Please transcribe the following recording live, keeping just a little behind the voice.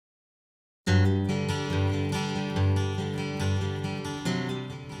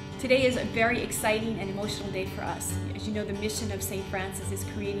Today is a very exciting and emotional day for us. As you know, the mission of St. Francis is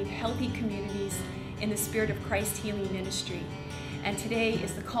creating healthy communities in the spirit of Christ healing ministry. And today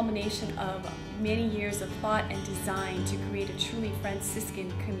is the culmination of many years of thought and design to create a truly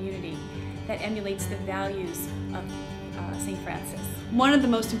Franciscan community that emulates the values of St. Francis. One of the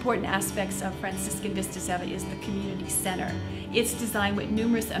most important aspects of Franciscan Vistas Ewa is the community center. It's designed with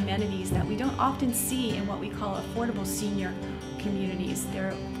numerous amenities that we don't often see in what we call affordable senior communities. There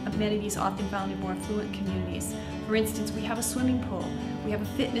are amenities often found in more affluent communities. For instance, we have a swimming pool. We have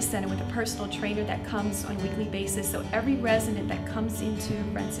a fitness center with a personal trainer that comes on a weekly basis. So every resident that comes into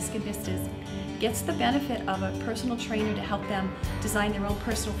Franciscan Vistas gets the benefit of a personal trainer to help them design their own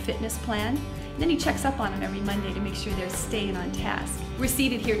personal fitness plan. And then he checks up on them every Monday to make sure they're staying on task. We're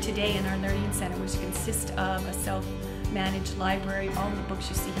seated here today in our learning center, which consists of a self-managed library. All the books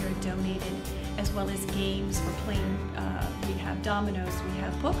you see here are donated, as well as games for playing. We have dominoes, we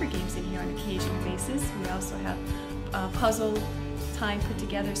have poker games in here on an occasional basis. We also have puzzle time put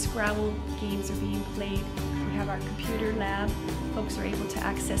together, Scrabble games are being played. We have our computer lab. Folks are able to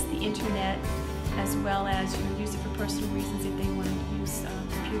access the internet, as well as use it for personal reasons if they want to use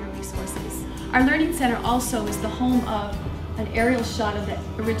computer resources. Our Learning Center also is the home of an aerial shot of the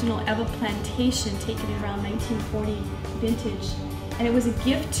original Ewa plantation taken around 1940 vintage. And it was a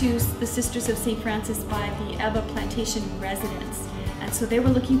gift to the Sisters of St. Francis by the Ewa plantation residents. And so they were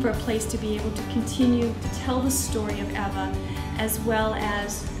looking for a place to be able to continue to tell the story of Ewa, as well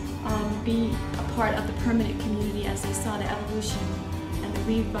as be a part of the permanent community as they saw the evolution and the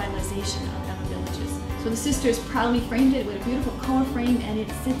revitalization of Ewa Villages. So the sisters proudly framed it with a beautiful color frame, and it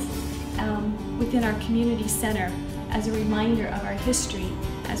sits within our community center as a reminder of our history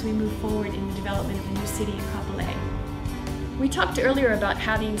as we move forward in the development of a new city in Kapolei. We talked earlier about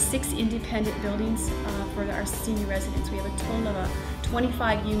having 6 independent buildings for our senior residents. We have a total of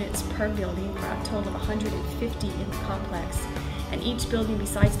 25 units per building for a total of 150 in the complex. And each building,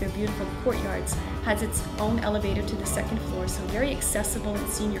 besides their beautiful courtyards, has its own elevator to the 2nd floor, so very accessible and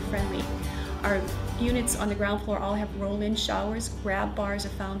senior friendly. Our units on the ground floor all have roll-in showers. Grab bars are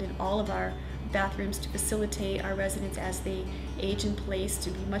found in all of our bathrooms to facilitate our residents as they age in place to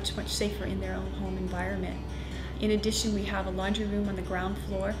be much, much safer in their own home environment. In addition, we have a laundry room on the ground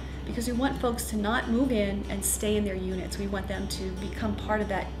floor because we want folks to not move in and stay in their units. We want them to become part of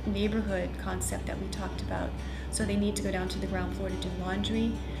that neighborhood concept that we talked about. So they need to go down to the ground floor to do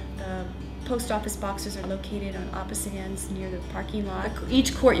laundry. The post office boxes are located on opposite ends near the parking lot.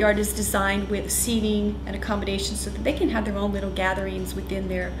 Each courtyard is designed with seating and accommodations so that they can have their own little gatherings within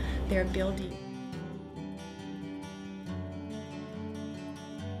their building.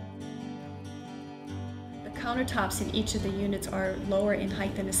 Countertops in each of the units are lower in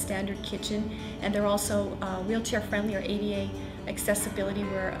height than a standard kitchen, and they're also wheelchair friendly or ADA accessibility,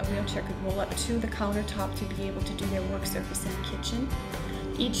 where a wheelchair could roll up to the countertop to be able to do their work surface in the kitchen.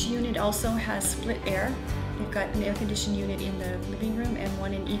 Each unit also has split air. They've got an air conditioned unit in the living room and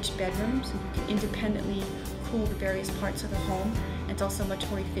one in each bedroom, so you can independently cool the various parts of the home. And it's also much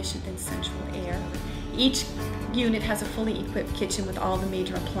more efficient than central air. Each unit has a fully equipped kitchen with all the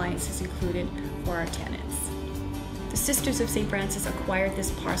major appliances included for our tenants. The Sisters of St. Francis acquired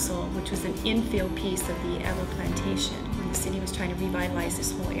this parcel, which was an infill piece of the Ewa plantation when the city was trying to revitalize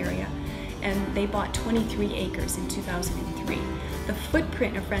this whole area. And they bought 23 acres in 2003. The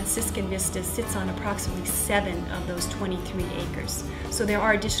footprint of Franciscan Vistas sits on approximately 7 of those 23 acres. So there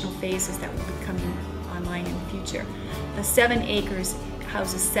are additional phases that will be coming online in the future. The 7 acres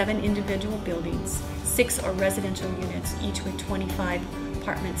houses 7 individual buildings. 6 are residential units, each with 25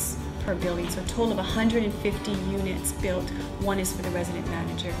 apartments per building, so a total of 150 units built. 1 is for the resident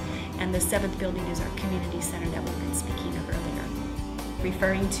manager, and the 7th building is our community center that we've been speaking of earlier.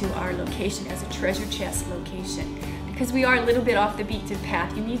 Referring to our location as a treasure chest location, because we are a little bit off the beaten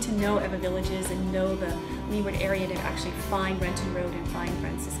path. You need to know Ewa Villages and know the leeward area to actually find Renton Road and find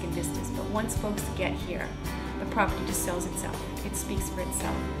Franciscan Vistas, but once folks get here, the property just sells itself. It speaks for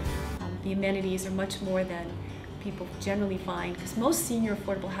itself. The amenities are much more than people generally find, because most senior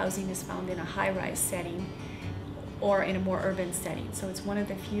affordable housing is found in a high-rise setting or in a more urban setting. So it's one of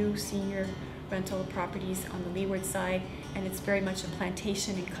the few senior rental properties on the leeward side, and it's very much a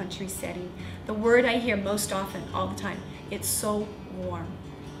plantation and country setting. The word I hear most often, all the time, it's so warm.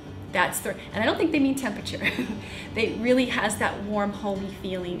 And I don't think they mean temperature. It really has that warm, homey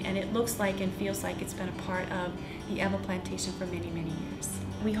feeling, and it looks like and feels like it's been a part of the Ewa plantation for many, many years.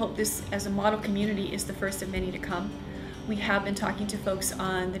 We hope this, as a model community, is the first of many to come. We have been talking to folks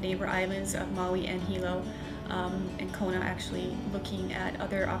on the neighbor islands of Maui and Hilo and Kona actually looking at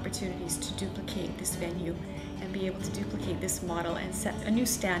other opportunities to duplicate this venue and be able to duplicate this model and set a new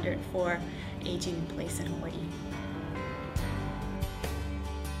standard for aging in place in Hawaii.